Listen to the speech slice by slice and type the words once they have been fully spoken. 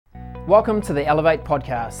Welcome to the Elevate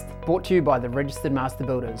podcast, brought to you by the Registered Master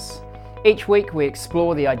Builders. Each week we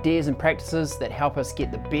explore the ideas and practices that help us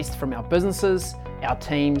get the best from our businesses, our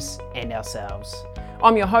teams and ourselves.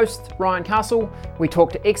 I'm your host, Ryan Castle. We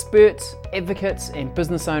talk to experts, advocates and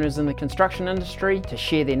business owners in the construction industry to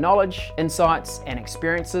share their knowledge, insights and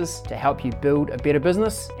experiences to help you build a better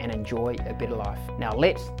business and enjoy a better life. Now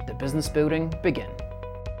let the business building begin.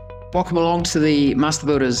 Welcome along to the Master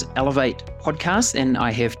Builders Elevate podcast, and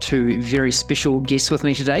I have two very special guests with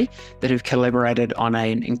me today that have collaborated on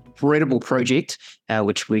an incredible project,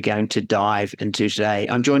 which we're going to dive into today.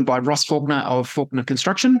 I'm joined by Ross Faulkner of Faulkner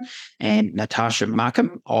Construction and Natasha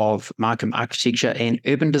Markham of Markham Architecture and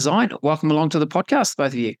Urban Design. Welcome along to the podcast,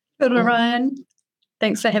 both of you. Good, Ryan.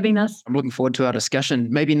 Thanks for having us. I'm looking forward to our discussion.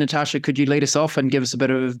 Maybe, Natasha, could you lead us off and give us a bit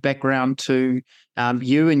of background to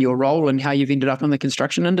you and your role and how you've ended up in the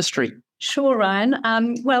construction industry? Sure, Ryan.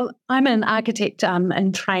 Well, I'm an architect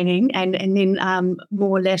in training, and then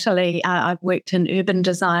more latterly, I've worked in urban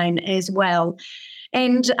design as well.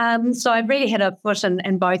 And so I've really had a foot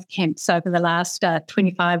in both camps over the last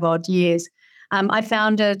 25 odd years. I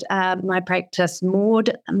founded my practice,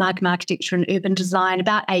 Maud, Markham Architecture and Urban Design,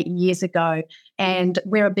 about 8 years ago. And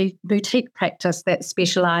we're a boutique practice that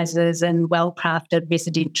specialises in well-crafted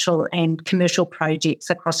residential and commercial projects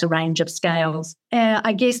across a range of scales.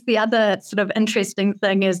 I guess the other sort of interesting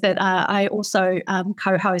thing is that I also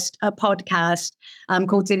co-host a podcast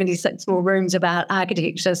called 76 Small Rooms about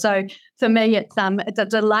architecture. So for me, it's a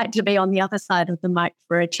delight to be on the other side of the mic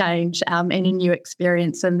for a change and a new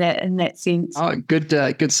experience in that sense. Oh,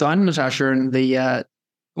 good sign, Natasha, and the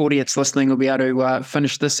audience listening will be able to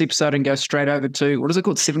finish this episode and go straight over to, what is it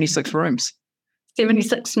called, 76 rooms?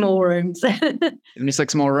 76 small rooms.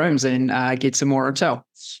 76 more rooms and get some more hotel.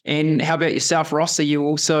 And how about yourself, Ross? Are you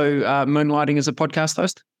also moonlighting as a podcast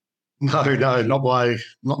host? No, not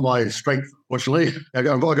my strength, fortunately. I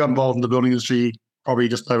got involved in the building industry probably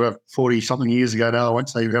just over 40-something years ago now. I won't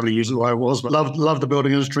say how many years ago I was, but love the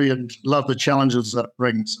building industry and love the challenges that it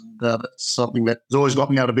brings. And that's something that has always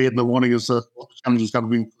got me out of bed in the morning is what the challenges going to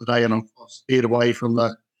bring for the day. And I'm steered away from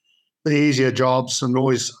the easier jobs and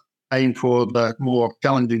always aim for the more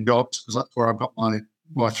challenging jobs because that's where I've got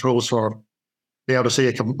my thrills for. Be able to see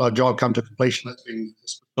a job come to completion that's been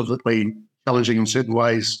specifically challenging in certain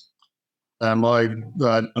ways. I did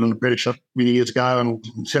an apprenticeship many years ago and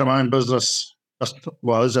set up my own business.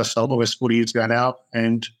 Just almost 40 years ago now,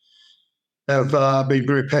 and have been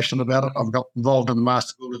very passionate about it. I've got involved in the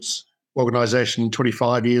Master Builders organisation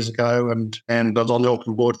 25 years ago, and I was on the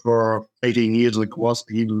Auckland board for 18 years, I think it was, at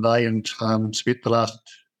the end of the day, and spent the last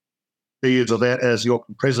 2 years of that as the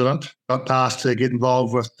Auckland president. Got tasked to get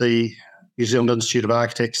involved with the New Zealand Institute of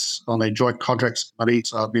Architects on a joint contracts committee,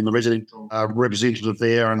 so I've been the residential representative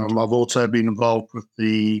there, and I've also been involved with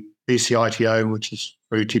the BCITO, which is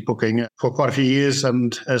through tip booking, for quite a few years,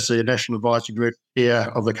 and as the National Advisory Group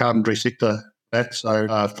chair of the carpentry sector,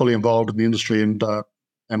 so fully involved in the industry and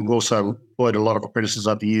also employed a lot of apprentices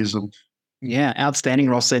over the years. Yeah, outstanding,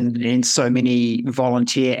 Ross, and so many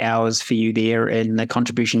volunteer hours for you there and the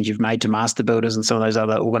contributions you've made to Master Builders and some of those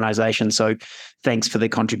other organisations. So thanks for the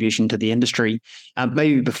contribution to the industry.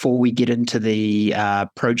 Maybe before we get into the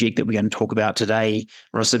project that we're going to talk about today,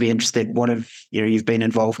 Ross, I'd be interested, you've been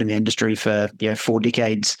involved in the industry for 4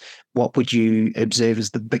 decades. What would you observe as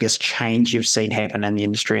the biggest change you've seen happen in the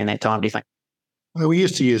industry in that time, do you think? Well, we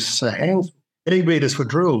used to use hand meters for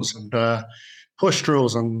drills and push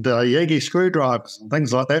drills and Yagi screwdrivers and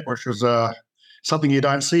things like that, which is something you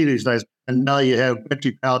don't see these days. And now you have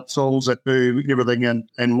battery-powered saws that do everything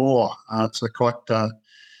and more. It's a quite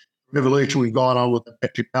revolution we've gone on with the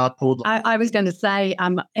battery-powered tools. I was going to say,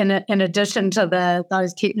 in addition to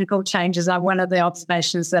those technical changes, one of the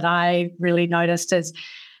observations that I really noticed is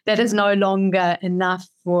that it's no longer enough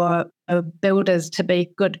for builders to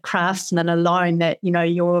be good craftsmen alone, that,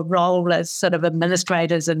 your role as sort of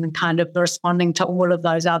administrators and kind of responding to all of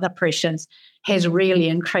those other pressures has really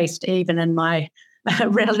increased even in my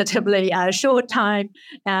relatively short time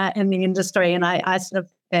in the industry. And I sort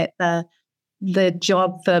of that the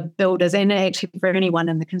job for builders and actually for anyone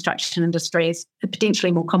in the construction industry is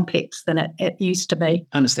potentially more complex than it used to be.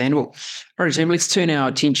 Understandable. All right, Tim, let's turn our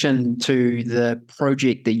attention to the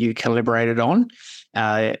project that you collaborated on.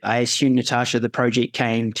 I assume, Natasha, the project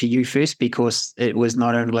came to you first because it was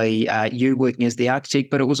not only you working as the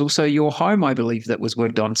architect, but it was also your home, I believe, that was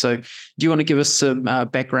worked on. So do you want to give us some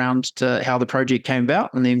background to how the project came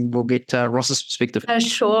about, and then we'll get Ross's perspective?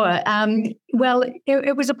 Sure. Well,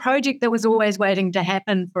 it was a project that was always waiting to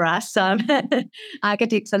happen for us.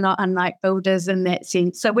 Architects are not unlike builders in that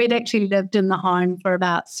sense. So we'd actually lived in the home for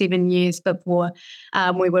about 7 years before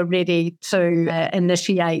we were ready to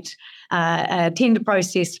initiate a tender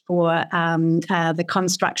process for the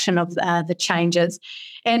construction of the changes.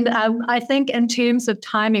 And I think in terms of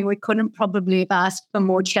timing, we couldn't probably have asked for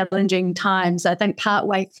more challenging times. I think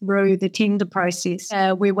partway through the tender process,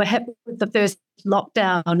 we were hit with the first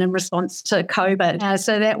lockdown in response to COVID.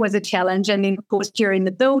 So that was a challenge. And then, of course, during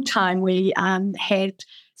the build time, we had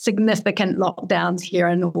significant lockdowns here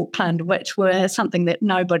in Auckland, which were something that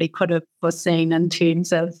nobody could have foreseen in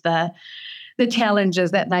terms of the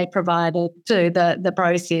challenges that they provided to the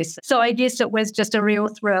process. So I guess it was just a real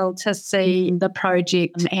thrill to see the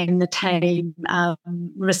project and the team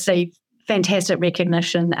receive fantastic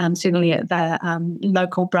recognition, certainly at the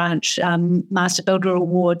local branch Master Builder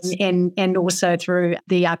Awards and also through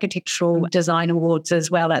the Architectural Design Awards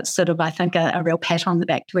as well. It's sort of, I think, a real pat on the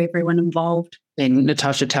back to everyone involved. And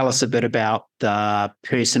Natasha, tell us a bit about the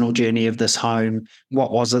personal journey of this home.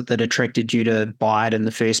 What was it that attracted you to buy it in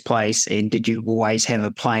the first place? And did you always have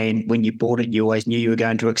a plan when you bought it? You always knew you were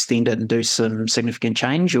going to extend it and do some significant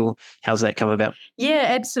change, or how's that come about? Yeah,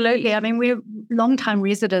 absolutely. I mean, we're long-time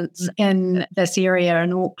residents in this area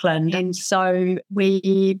in Auckland. And so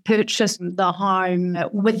we purchased the home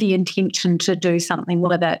with the intention to do something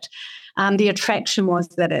with it. The attraction was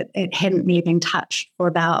that it hadn't really been touched for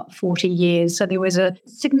about 40 years. So there was a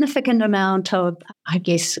significant amount of, I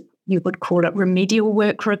guess you would call it, remedial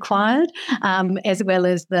work required, as well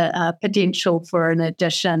as the potential for an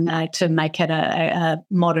addition to make it a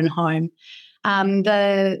modern home.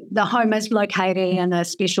 The home is located in a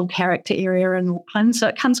special character area in Auckland, so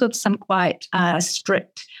it comes with some quite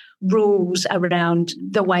strict rules around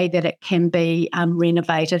the way that it can be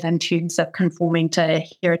renovated in terms of conforming to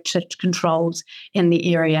heritage controls in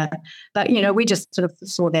the area. But, we just sort of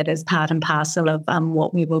saw that as part and parcel of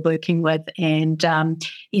what we were working with. And,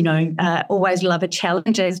 always love a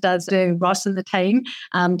challenge, as does Ross and the team,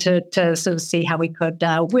 to sort of see how we could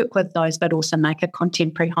work with those, but also make a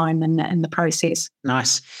contemporary home in the process.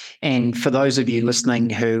 Nice. And for those of you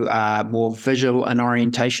listening who are more visual in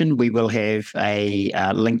orientation, we will have a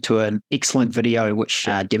link to an excellent video which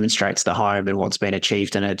demonstrates the home and what's been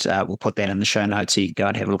achieved in it. We'll put that in the show notes, so you can go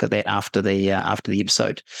and have a look at that after the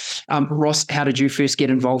episode. Ross, how did you first get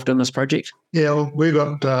involved in this project? Yeah, well, we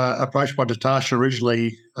got approached by Natasha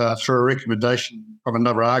originally through a recommendation from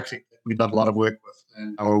another architect that we'd done a lot of work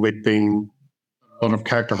with. And we'd been a lot of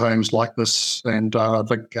character homes like this. And I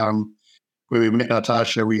think when we met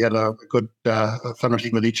Natasha, we had a good affinity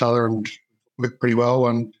with each other and worked pretty well.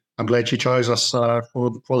 And I'm glad she chose us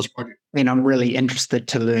for this project. And I'm really interested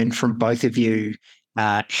to learn from both of you.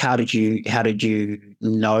 How did you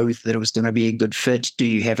know that it was going to be a good fit? Do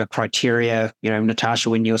you have a criteria,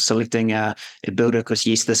 Natasha, when you're selecting a builder? Because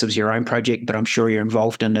yes, this was your own project, but I'm sure you're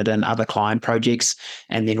involved in it in other client projects.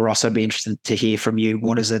 And then Ross, I'd be interested to hear from you.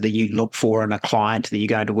 What is it that you look for in a client that you're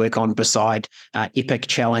going to work on beside Epic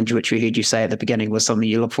Challenge, which we heard you say at the beginning was something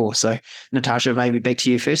you look for? So Natasha, maybe back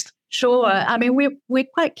to you first. Sure. I mean, we're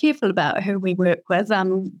quite careful about who we work with.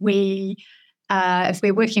 If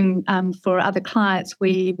we're working for other clients,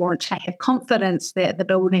 we want to have confidence that the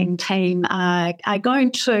building team are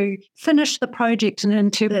going to finish the project and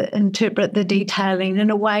interpret the detailing in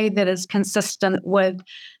a way that is consistent with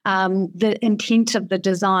the intent of the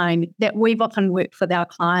design that we've often worked with our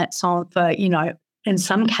clients on for, in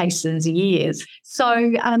some cases, years.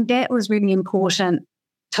 So that was really important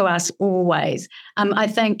to us always. I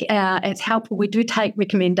think it's helpful. We do take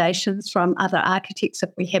recommendations from other architects if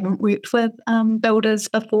we haven't worked with builders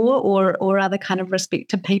before or other kind of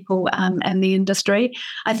respected people in the industry.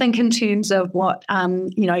 I think in terms of what,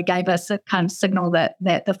 gave us a kind of signal that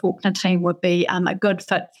the Faulkner team would be a good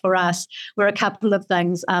fit for us were a couple of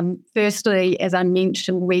things. Firstly, as I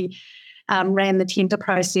mentioned, we ran the tender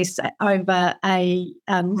process over a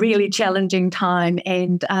really challenging time,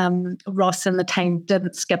 and Ross and the team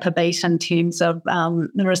didn't skip a beat in terms of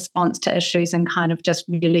the response to issues and kind of just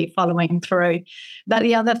really following through. But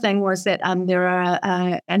the other thing was that there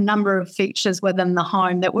are a number of features within the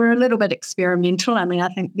home that were a little bit experimental. I mean, I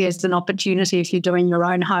think there's an opportunity if you're doing your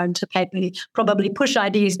own home to probably push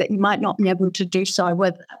ideas that you might not be able to do so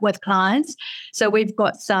with clients. So we've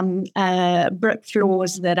got some brick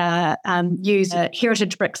floors that are use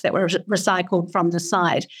heritage bricks that were recycled from the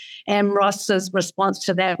site. And Ross's response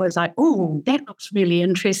to that was like, oh, that looks really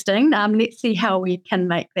interesting. Let's see how we can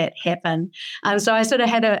make that happen. So I sort of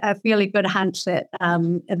had a fairly good hunch that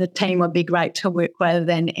the team would be great to work with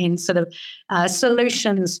and sort of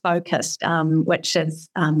solutions focused, which is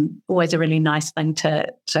always a really nice thing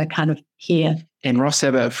to kind of hear. And Ross, how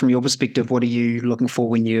about from your perspective, what are you looking for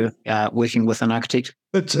when you're working with an architect?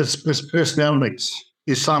 It's personalities.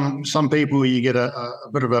 there's some people you get a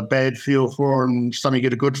bit of a bad feel for, and some you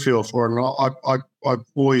get a good feel for. And I've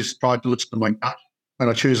always tried to listen to my gut when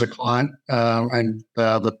I choose a client, and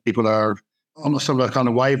the people are on a similar kind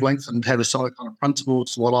of wavelength and have a similar kind of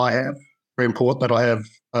principles to what I have. Very important that I have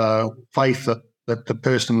faith that the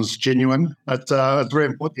person's genuine. It's very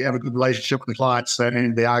important you have a good relationship with the clients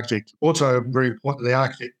and the architect. Also very important the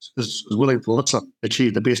architect is willing to listen,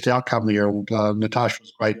 achieve the best outcome there. And Natasha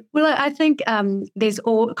was great. Well, I think there's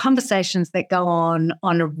all conversations that go on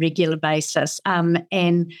a regular basis. And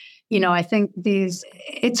I think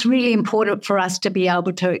it's really important for us to be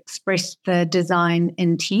able to express the design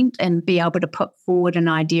intent and be able to put forward an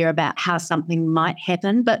idea about how something might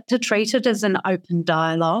happen, but to treat it as an open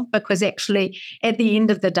dialogue, because actually at the end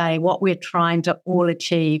of the day, what we're trying to all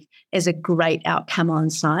achieve is a great outcome on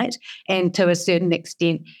site. And to a certain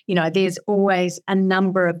extent, there's always a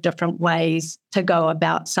number of different ways to go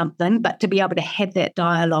about something, but to be able to have that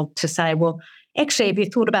dialogue to say, well, actually, have you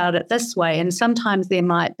thought about it this way? And sometimes there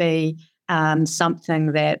might be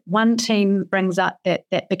something that one team brings up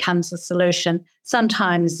that becomes a solution.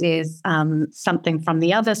 Sometimes there's something from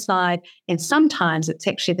the other side. And sometimes it's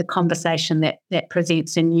actually the conversation that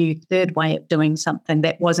presents a new third way of doing something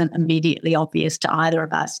that wasn't immediately obvious to either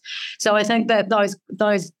of us. So I think that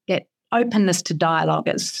that openness to dialogue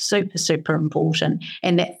is super, super important.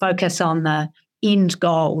 And that focus on the end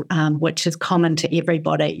goal, which is common to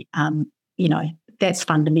everybody, that's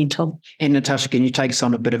fundamental. And Natasha, can you take us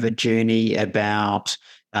on a bit of a journey about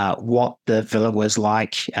what the villa was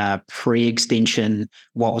like pre-extension?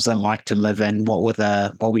 What was it like to live in? What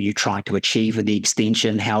were you trying to achieve with the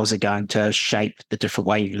extension? How was it going to shape the different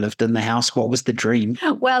way you lived in the house? What was the dream?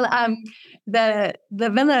 Well, the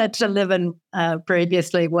villa to live in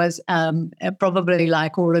previously was probably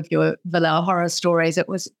like all of your villa horror stories. It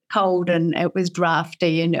was cold and it was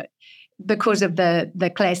drafty, and because of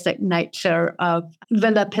the classic nature of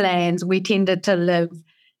villa plans, we tended to live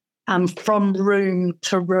from room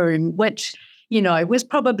to room, which, was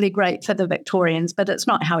probably great for the Victorians, but it's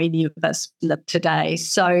not how any of us live today.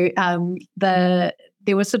 So there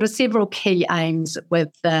were sort of several key aims with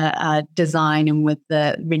the design and with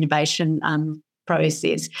the renovation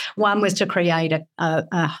process. One was to create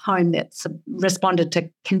a home that responded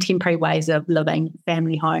to contemporary ways of living,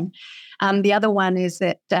 family home. The other one is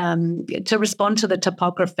that to respond to the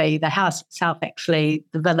topography, the house itself, actually,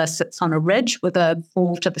 the villa sits on a ridge with a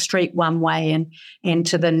fall to the street one way and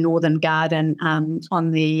to the northern garden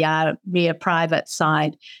on the rear private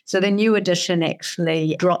side. So the new addition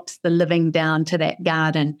actually drops the living down to that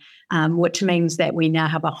garden, which means that we now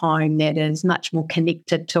have a home that is much more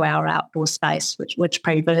connected to our outdoor space, which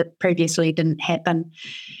previously didn't happen.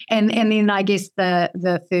 And then I guess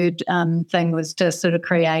the third thing was to sort of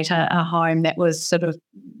create a home that was sort of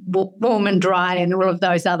warm and dry and all of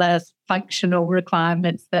those other functional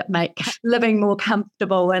requirements that make living more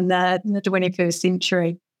comfortable in the 21st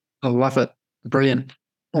century. I love it. Brilliant.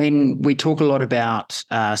 When we talk a lot about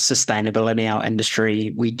sustainability in our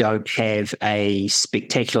industry, we don't have a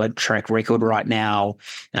spectacular track record right now.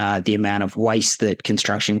 The amount of waste that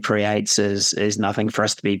construction creates is nothing for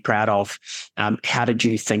us to be proud of. How did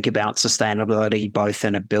you think about sustainability, both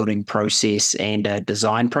in a building process and a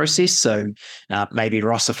design process? So maybe,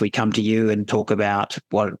 Ross, if we come to you and talk about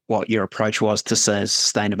what your approach was to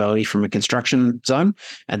sustainability from a construction zone,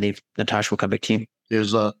 and then Natasha will come back to you.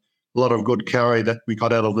 There's a lot of good carry that we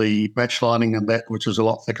got out of the match lining and that, which is a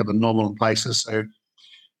lot thicker than normal in places. So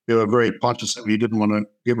we were very conscious that we didn't want to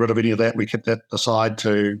get rid of any of that. We kept that aside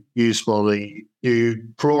to use for the new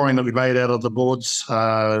flooring that we made out of the boards,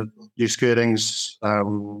 new skirtings.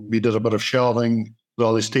 We did a bit of shelving,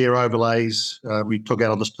 all the stair overlays we took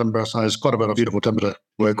out of this timber. So there's quite a bit of beautiful timber to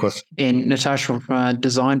work with. And Natasha, from a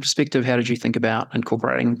design perspective, how did you think about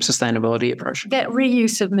incorporating sustainability approach? That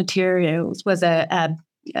reuse of materials was a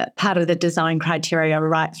part of the design criteria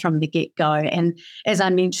right from the get-go. And as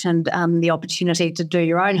I mentioned, the opportunity to do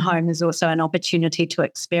your own home is also an opportunity to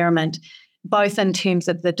experiment, both in terms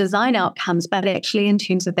of the design outcomes, but actually in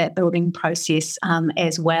terms of that building process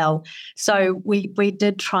as well. So we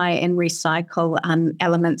did try and recycle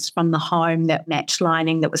elements from the home, that match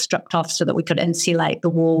lining that was stripped off so that we could insulate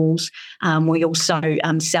the walls. We also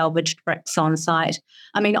salvaged bricks on site.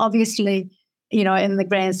 I mean, obviously, in the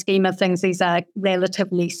grand scheme of things, these are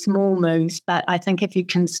relatively small moves, but I think if you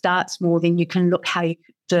can start small, then you can look how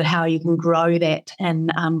you can grow that in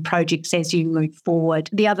projects as you move forward.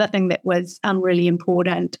 The other thing that was really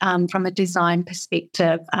important from a design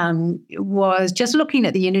perspective was just looking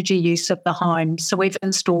at the energy use of the home. So we've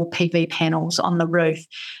installed PV panels on the roof,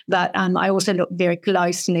 but I also looked very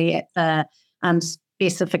closely at the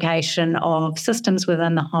specification of systems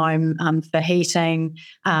within the home for heating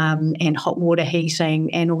and hot water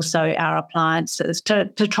heating, and also our appliances to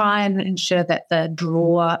try and ensure that the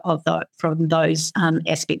draw from those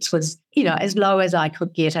aspects was, as low as I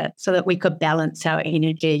could get it, so that we could balance our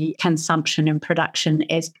energy consumption and production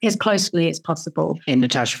as closely as possible. And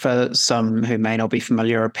Natasha, for some who may not be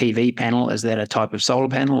familiar, a PV panel, is that a type of solar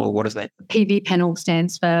panel, or what is that? PV panel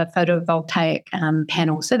stands for photovoltaic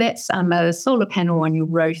panel. So that's a solar panel on your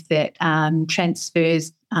roof that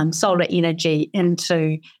transfers solar energy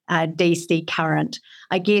into DC current.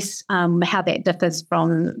 I guess how that differs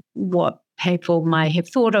from what people may have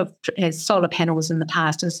thought of as solar panels in the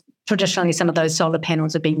past is traditionally some of those solar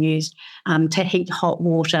panels have been used to heat hot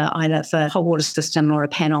water, either for a hot water system or a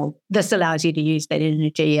panel. This allows you to use that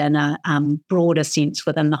energy in a broader sense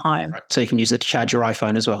within the home. Right. So you can use it to charge your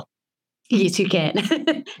iPhone as well. Yes, you can.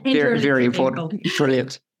 Very, very important.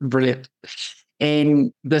 Brilliant.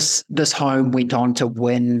 And this home went on to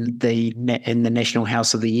win in the National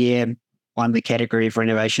House of the Year, won the category of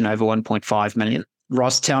renovation over 1.5 million.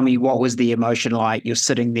 Ross, tell me, what was the emotion like? You're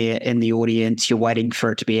sitting there in the audience, you're waiting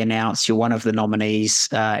for it to be announced, you're one of the nominees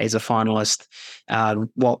as a finalist.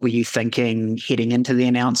 What were you thinking heading into the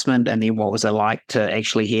announcement, and then what was it like to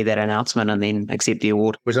actually hear that announcement and then accept the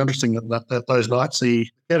award? It was interesting that those nights, the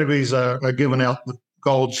categories are given out with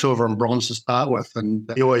gold, silver and bronze to start with, and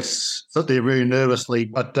you always sit there very nervously,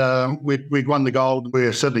 but we'd won the gold. We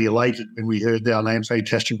were certainly elated when we heard our names.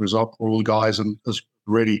 Fantastic result for all the guys, and it was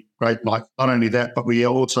really great night. Not only that, but we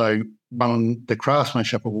also won the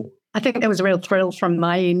Craftsmanship Award. I think that was a real thrill from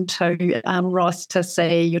my end too, Ross, to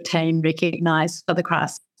see your team recognised for the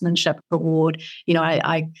Craftsmanship Award.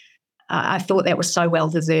 I thought that was so well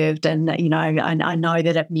deserved, and I know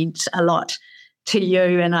that it meant a lot to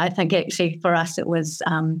you, and I think actually for us it was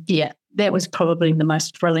that was probably the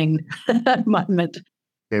most thrilling moment.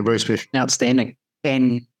 Yeah, very special. Outstanding.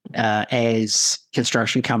 And as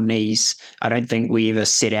construction companies, I don't think we ever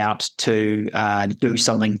set out to do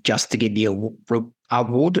something just to get the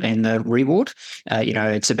award and the reward.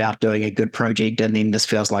 It's about doing a good project, and then this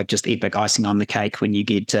feels like just epic icing on the cake when you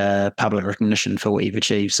get public recognition for what you've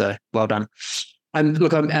achieved. So well done.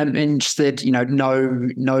 Look, I'm interested,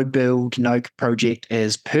 no build, no project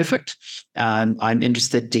is perfect. I'm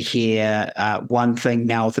interested to hear one thing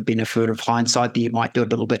now with the benefit of hindsight that you might do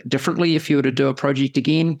a little bit differently if you were to do a project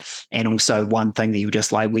again, and also one thing that you were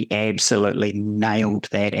just like, we absolutely nailed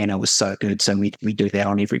that and it was so good, so we do that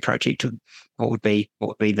on every project. What would be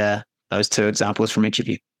those two examples from each of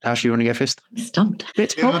you? Natasha, you want to go first? Stumped.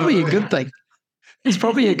 That's probably a good thing. It's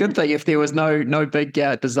probably a good thing if there was no big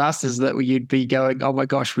disasters that you'd be going, oh my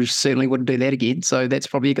gosh, we certainly wouldn't do that again. So that's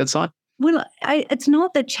probably a good sign. Well, it's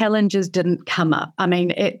not that challenges didn't come up. I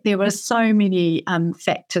mean, there were so many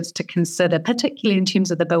factors to consider, particularly in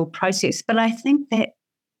terms of the build process. But I think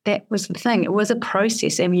that was the thing. It was a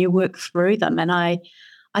process, and you work through them. And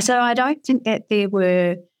so I don't think that there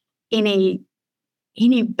were any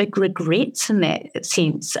big regrets in that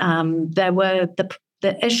sense.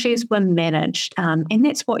 The issues were managed, and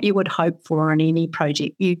that's what you would hope for in any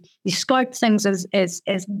project. You scope things as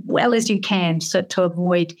well as you can to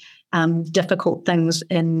avoid difficult things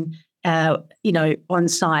on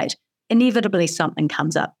site. Inevitably, something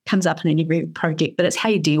comes up in any project, but it's how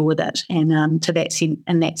you deal with it. And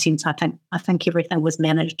in that sense, I think everything was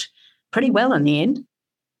managed pretty well in the end.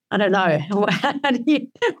 I don't know.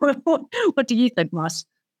 What do you think, Ross?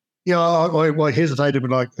 Yeah, I hesitated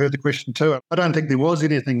when I heard the question too. I don't think there was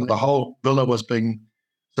anything. The whole villa was being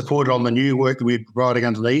supported on the new work that we were providing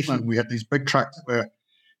underneath, and we had these big trucks that were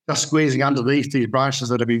just squeezing underneath these branches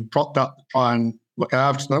that have been propped up to try and look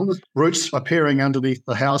after them. Roots appearing underneath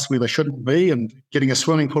the house where they shouldn't be, and getting a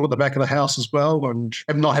swimming pool at the back of the house as well, and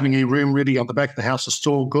not having any room really on the back of the house to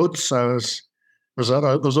store goods. So it was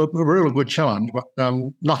a really good challenge, but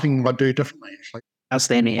nothing I'd do differently, actually.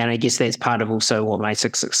 Outstanding. And I guess that's part of also what makes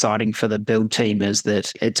it exciting for the build team is that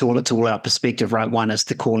it's all about perspective, right? One is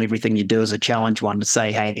to call everything you do as a challenge, one to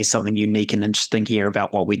say, hey, there's something unique and interesting here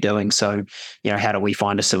about what we're doing. So, how do we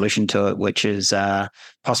find a solution to it, which is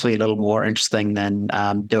possibly a little more interesting than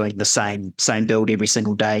doing the same build every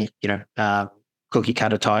single day, cookie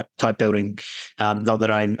cutter type building. Not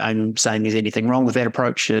that I'm saying there's anything wrong with that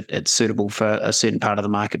approach. It's suitable for a certain part of the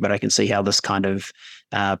market, but I can see how this kind of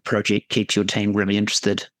project keeps your team really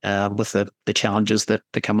interested with the challenges that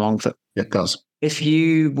come along with it. It does. If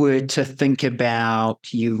you were to think about,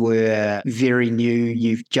 you were very new,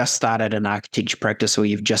 you've just started an architecture practice or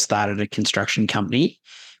you've just started a construction company,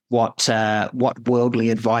 what worldly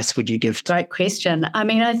advice would you give? Great question. I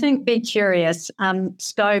mean, I think be curious,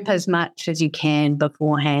 scope as much as you can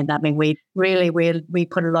beforehand. I mean, we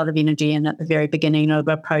put a lot of energy in at the very beginning of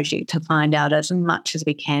a project to find out as much as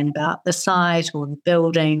we can about the site or the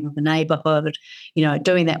building or the neighbourhood,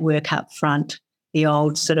 doing that work up front. The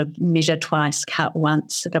old sort of measure twice, cut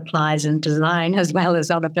once, it applies in design as well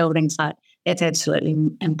as on a building site. That's absolutely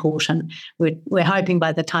important. We're hoping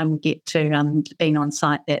by the time we get to being on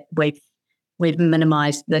site that we've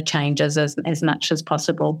minimised the changes as much as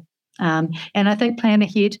possible. And I think plan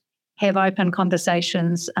ahead, have open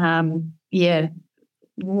conversations. Walk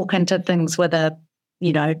into things with a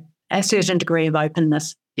certain degree of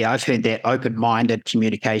openness. Yeah, I've heard that open-minded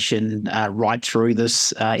communication right through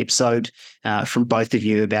this episode from both of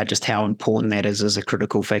you about just how important that is as a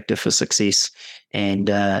critical factor for success. And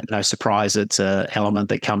no surprise, it's an element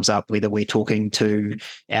that comes up whether we're talking to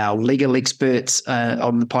our legal experts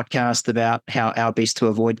on the podcast about how best to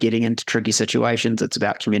avoid getting into tricky situations. It's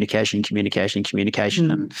about communication.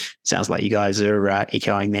 And it sounds like you guys are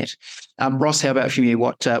echoing that. Ross, how about for you?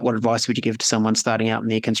 What advice would you give to someone starting out in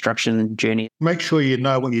their construction journey? Make sure you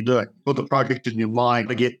know what you're doing. Put the project in your mind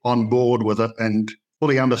to get on board with it and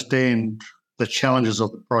fully understand the challenges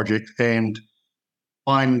of the project and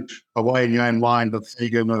find a way in your own mind that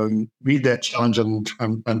you're going to meet that challenge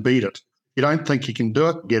and beat it. If you don't think you can do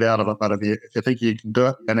it, get out of it. But if you think you can do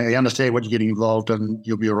it and you understand what you're getting involved in,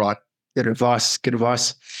 you'll be all right. Good advice.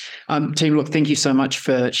 Team, look, thank you so much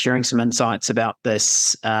for sharing some insights about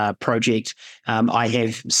this project. I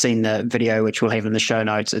have seen the video, which we'll have in the show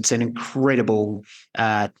notes. It's an incredible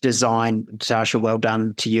design. Natasha, well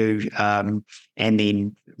done to you. And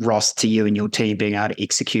then Ross, to you and your team being able to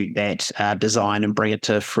execute that design and bring it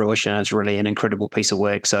to fruition. It's really an incredible piece of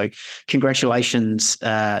work. So congratulations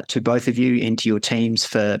to both of you and to your teams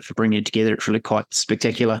for bringing it together. It's really quite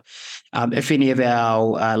spectacular. If any of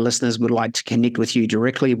our listeners would like to connect with you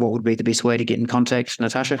directly, what would be the best way to get in contact,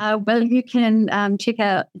 Natasha? Well, you can check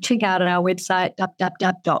out our website,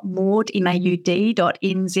 www.maud.nz.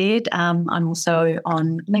 I'm also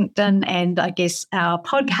on LinkedIn, and I guess our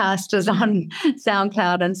podcast is on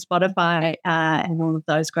SoundCloud and Spotify and all of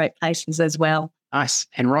those great places as well. Nice.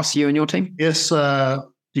 And Ross, you and your team? Yes,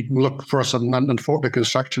 you can look for us on the Faulkner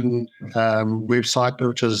Construction website,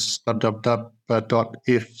 which is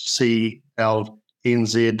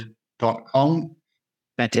www.fclnz.com.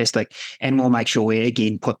 Fantastic. And we'll make sure we,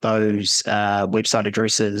 again, put those website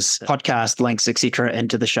addresses, podcast links, etc.,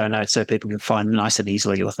 into the show notes so people can find them nice and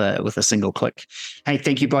easily with a single click. Hey,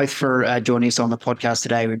 thank you both for joining us on the podcast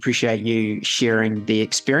today. We appreciate you sharing the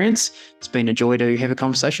experience. It's been a joy to have a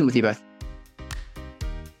conversation with you both.